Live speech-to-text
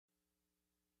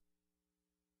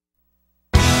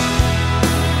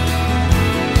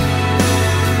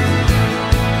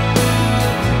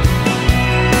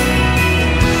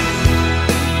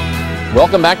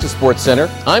Welcome back to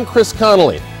SportsCenter. I'm Chris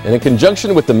Connolly, and in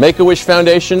conjunction with the Make-A-Wish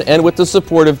Foundation and with the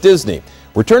support of Disney,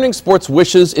 we're turning sports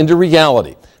wishes into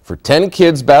reality for 10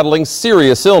 kids battling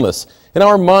serious illness in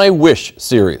our My Wish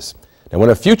series. Now,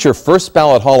 when a future first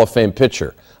ballot Hall of Fame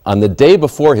pitcher, on the day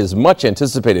before his much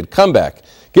anticipated comeback,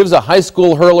 gives a high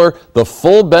school hurler the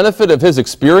full benefit of his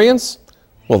experience,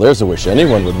 well, there's a wish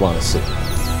anyone would want to see.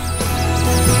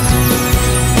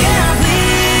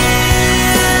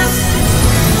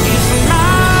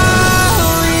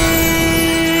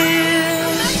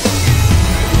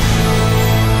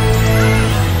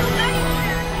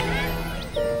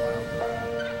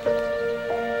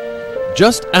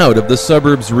 Just out of the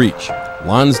suburbs' reach,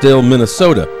 Lonsdale,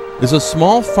 Minnesota, is a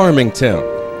small farming town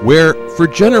where, for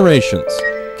generations,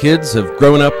 kids have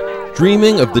grown up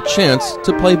dreaming of the chance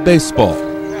to play baseball,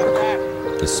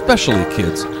 especially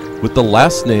kids with the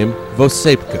last name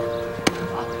Vosepka.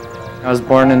 I was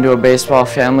born into a baseball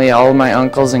family. All of my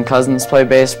uncles and cousins play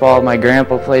baseball. My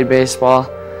grandpa played baseball.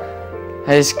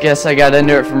 I just guess I got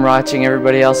into it from watching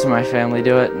everybody else in my family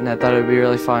do it, and I thought it would be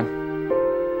really fun.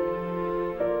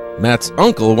 Matt's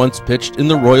uncle once pitched in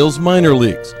the Royals minor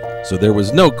leagues, so there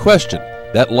was no question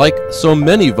that, like so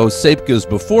many Vosepkas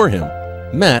before him,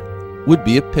 Matt would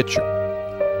be a pitcher.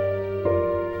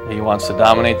 He wants to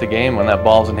dominate the game. When that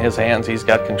ball's in his hands, he's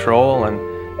got control,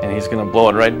 and he's going to blow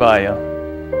it right by you.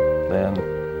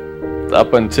 And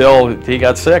up until he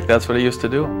got sick, that's what he used to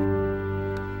do.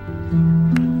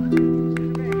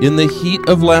 In the heat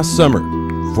of last summer,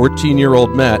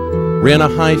 14-year-old Matt ran a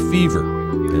high fever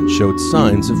and showed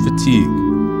signs of fatigue.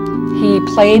 He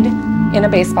played in a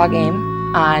baseball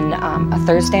game on a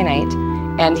Thursday night,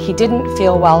 and he didn't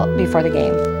feel well before the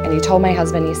game. And he told my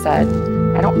husband, he said,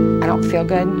 I don't feel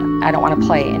good, I don't want to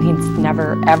play. And he's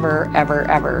never, ever, ever,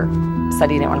 ever said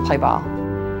he didn't want to play ball.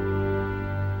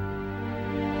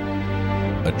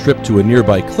 A trip to a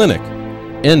nearby clinic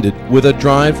ended with a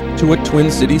drive to a Twin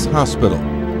Cities hospital.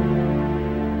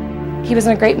 He was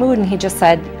in a great mood, and he just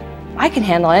said, I can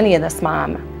handle any of this,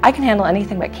 Mom. I can handle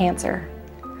anything but cancer.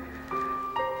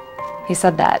 He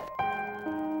said that.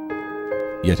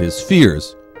 Yet his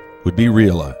fears would be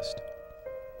realized.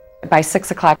 By 6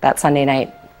 o'clock that Sunday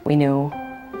night, we knew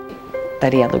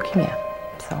that he had leukemia.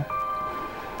 So.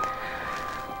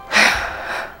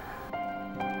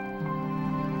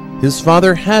 His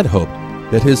father had hoped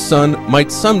that his son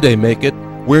might someday make it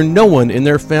where no one in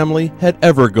their family had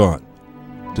ever gone,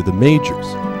 to the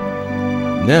majors.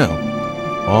 Now,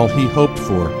 all he hoped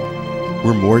for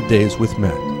were more days with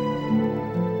Matt.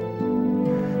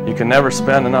 You can never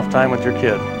spend enough time with your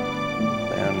kid.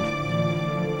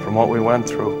 And from what we went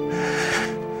through,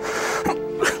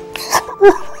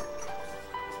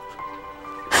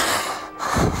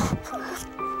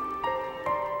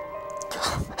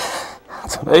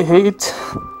 that's what I hate.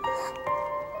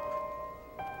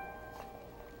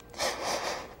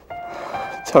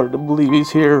 It's hard to believe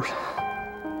he's here.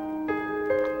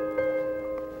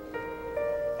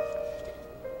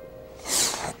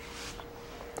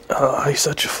 He's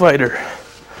such a fighter.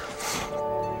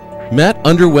 Matt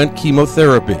underwent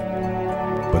chemotherapy,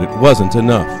 but it wasn't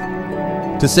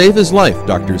enough. To save his life,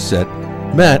 doctors said,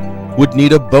 Matt would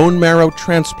need a bone marrow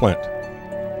transplant.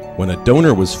 When a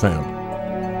donor was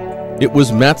found, it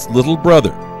was Matt's little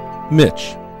brother,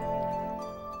 Mitch.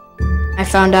 I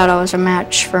found out I was a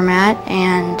match for Matt,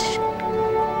 and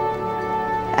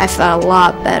I felt a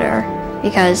lot better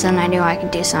because then I knew I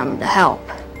could do something to help.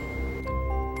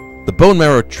 The bone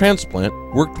marrow transplant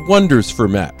worked wonders for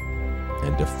Matt,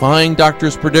 and defying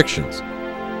doctors' predictions,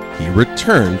 he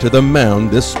returned to the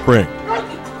mound this spring.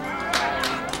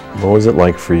 What was it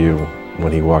like for you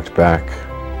when he walked back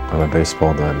on a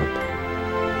baseball diamond?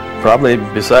 Probably,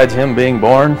 besides him being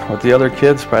born with the other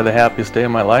kids, probably the happiest day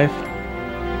of my life.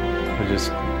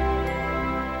 Just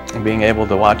being able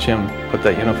to watch him put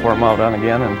that uniform out on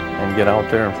again and get out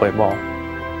there and play ball,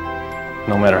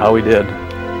 no matter how he did.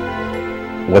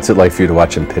 What's it like for you to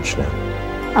watch him pitch now?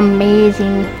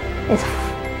 Amazing. It's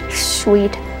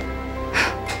sweet.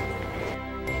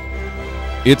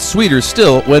 It's sweeter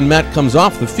still when Matt comes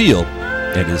off the field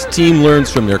and his team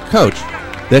learns from their coach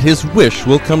that his wish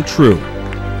will come true.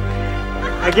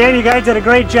 Again, you guys did a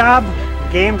great job.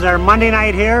 Games are Monday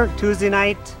night here, Tuesday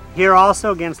night here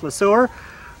also against LeSueur.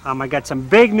 I got some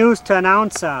big news to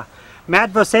announce.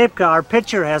 Matt Vosepka, our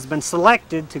pitcher, has been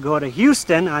selected to go to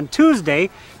Houston on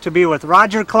Tuesday to be with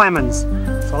Roger Clemens.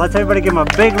 So let's everybody give him a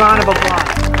big round of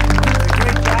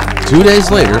applause. 2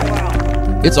 days later,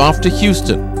 it's off to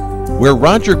Houston, where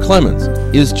Roger Clemens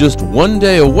is just 1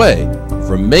 day away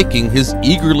from making his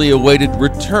eagerly awaited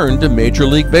return to Major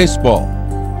League Baseball.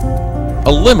 A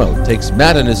a limo takes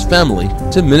Matt and his family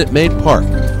to Minute Maid Park,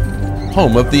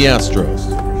 home of the Astros.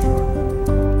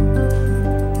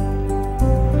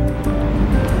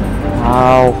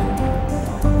 Wow.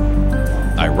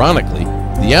 Ironically,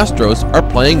 the Astros are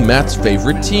playing Matt's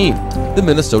favorite team, the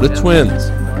Minnesota Twins.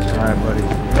 All right,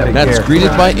 buddy. Matt's greeted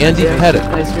by Andy Pettit.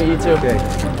 Nice to meet you too. Okay.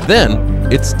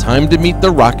 Then, it's time to meet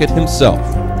the Rocket himself.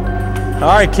 All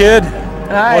right, kid.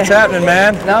 Hi. What's happening,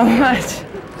 man? Not much.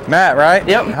 Matt, right?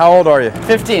 Yep. How old are you?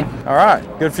 15. All right.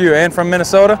 Good for you. And from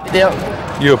Minnesota?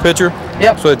 Yep. You a pitcher? Yep.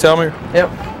 That's what they tell me?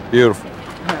 Yep. Beautiful.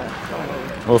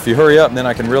 Well, if you hurry up, then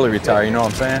I can really retire. You know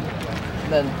what I'm saying?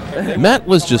 Then. Matt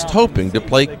was just hoping to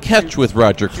play catch with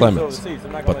Roger Clemens,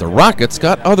 but the Rockets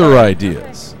got other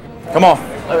ideas. Come on.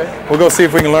 Okay. We'll go see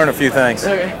if we can learn a few things.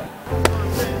 Okay.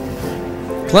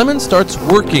 Clemens starts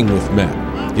working with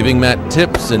Matt, giving Matt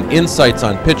tips and insights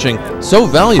on pitching so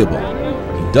valuable,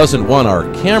 he doesn't want our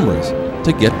cameras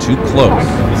to get too close.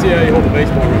 You see how you hold the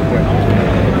baseball real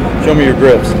quick? Show me your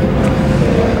grips.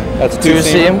 That's Two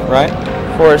seam, right?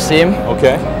 4 seam,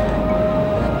 Okay.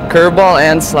 curveball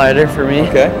and slider for me.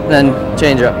 Okay. Then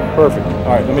change up. Perfect.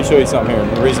 All right, let me show you something here.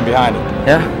 The reason behind it.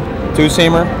 Yeah.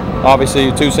 Two-seamer,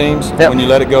 obviously 2 seams. Yep. When you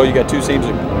let it go, you got 2 seams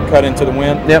that cut into the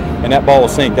wind. Yep. And that ball will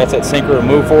sink. That's that sinker or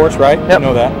move force, right? Yep. You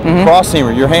know that. Mhm.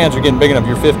 Cross-seamer, your hands are getting big enough.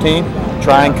 You're 15.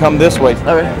 Try and come this way.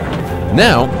 Okay.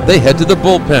 Now they head to the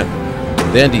bullpen.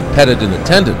 With Andy Pettit in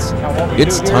attendance,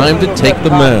 it's time to take the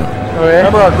mound. Okay.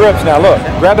 Remember our grips now. Look,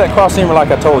 grab that cross-seamer like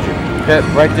I told you. Okay.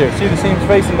 Right there. See the seams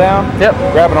facing down? Yep.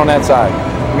 Grab it on that side.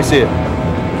 Let me see it.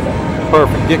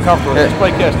 Perfect. Get comfortable. Okay. Just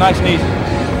play catch. Nice and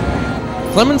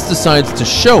easy. Clemens decides to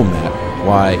show Matt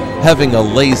why having a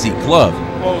lazy glove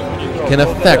can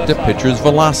affect a pitcher's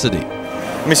velocity.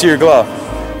 Let me see your glove.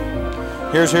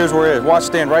 Here's where it is. Watch,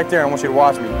 stand right there. I want you to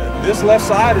watch me. This left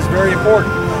side is very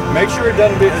important. Make sure it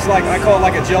doesn't be, it's like, I call it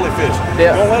like a jellyfish.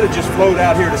 Yeah. Don't let it just float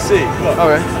out here to sea. Look,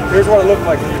 Okay. here's what it looked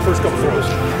like in your first couple throws.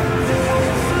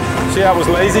 See how it was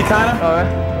lazy, kind of?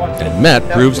 Okay. And Matt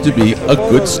proves to be a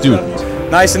good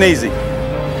student. Nice and easy.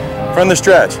 From the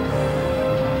stretch.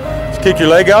 Just kick your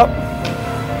leg up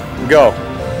and go.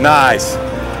 Nice.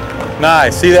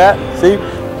 Nice. See that? See?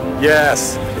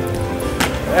 Yes.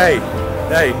 Hey,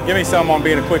 give me something on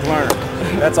being a quick learner.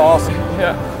 That's awesome.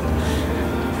 Yeah.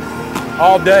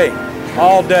 All day.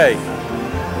 All day.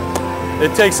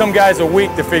 It takes some guys a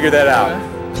week to figure that out.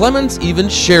 Clemens even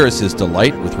shares his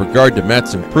delight with regard to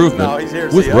Matt's improvement No, he's here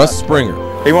to with see Russ us. Springer.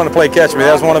 He wanted to play catch with me.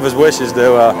 That was one of his wishes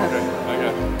to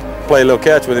play a little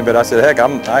catch with him. But I said, heck,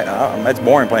 that's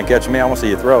boring playing catch with me. I want to see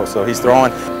you throw. So he's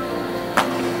throwing.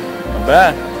 Not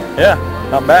bad. Yeah,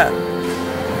 not bad.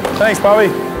 Thanks, Bobby.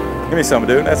 Give me some,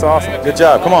 dude. That's awesome. Good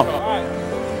job. Come on.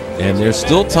 And there's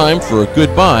still time for a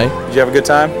goodbye Did you have a good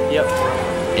time? Yep.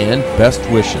 and best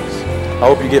wishes. I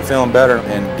hope you get feeling better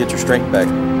and get your strength back.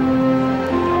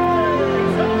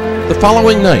 The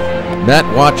following night, Matt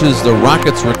watches the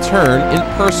Rockets return in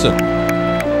person.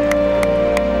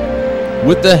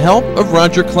 With the help of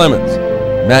Roger Clemens,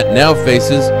 Matt now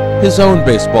faces his own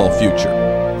baseball future.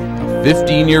 A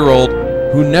 15-year-old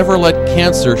who never let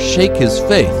cancer shake his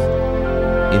faith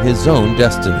in his own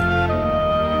destiny.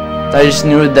 I just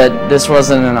knew that this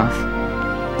wasn't enough.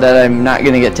 That I'm not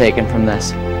going to get taken from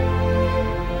this.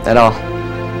 At all.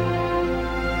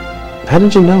 How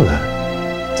did you know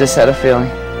that? Just had a feeling.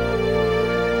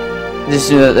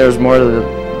 Just knew that there was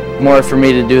more for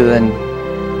me to do than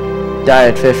die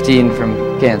at 15 from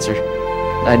cancer.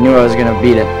 I knew I was going to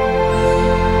beat it.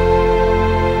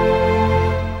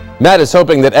 Matt is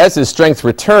hoping that as his strength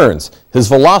returns, his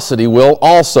velocity will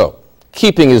also,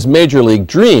 keeping his major league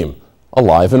dream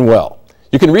alive and well.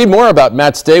 You can read more about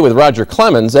Matt's day with Roger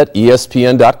Clemens at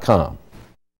ESPN.com.